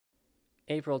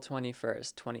April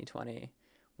 21st, 2020.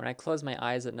 When I close my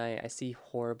eyes at night, I see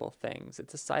horrible things.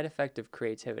 It's a side effect of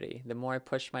creativity. The more I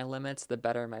push my limits, the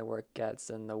better my work gets,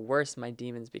 and the worse my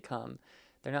demons become.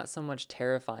 They're not so much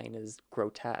terrifying as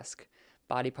grotesque.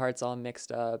 Body parts all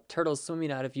mixed up, turtles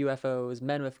swimming out of UFOs,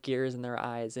 men with gears in their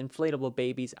eyes, inflatable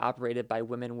babies operated by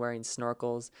women wearing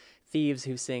snorkels, thieves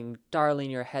who sing,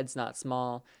 "Darling, your head's not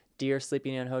small," deer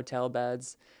sleeping in hotel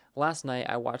beds. Last night,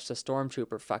 I watched a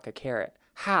Stormtrooper fuck a carrot.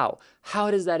 How? How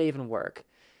does that even work?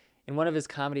 In one of his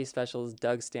comedy specials,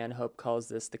 Doug Stanhope calls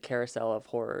this the carousel of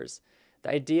horrors.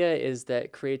 The idea is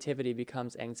that creativity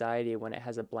becomes anxiety when it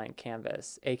has a blank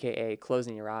canvas, aka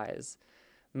closing your eyes.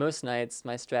 Most nights,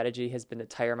 my strategy has been to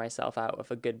tire myself out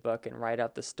with a good book and ride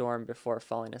out the storm before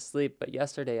falling asleep, but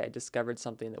yesterday I discovered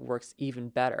something that works even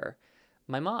better.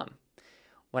 My mom.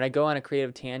 When I go on a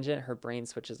creative tangent, her brain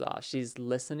switches off. She's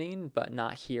listening, but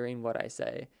not hearing what I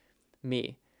say.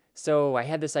 Me. So I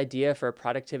had this idea for a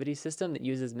productivity system that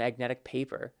uses magnetic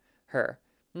paper. Her.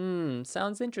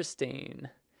 Sounds interesting.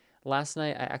 Last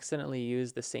night, I accidentally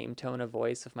used the same tone of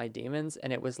voice with my demons,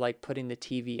 and it was like putting the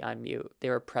TV on mute. They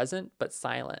were present, but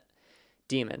silent.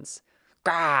 Demons.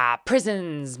 Gah!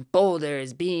 Prisons!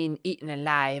 Boulders being eaten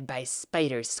alive by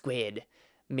spider squid.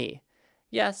 Me.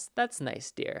 Yes, that's nice,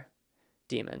 dear.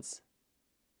 Demons.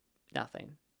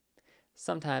 Nothing.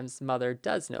 Sometimes Mother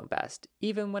does know best,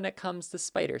 even when it comes to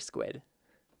spider squid.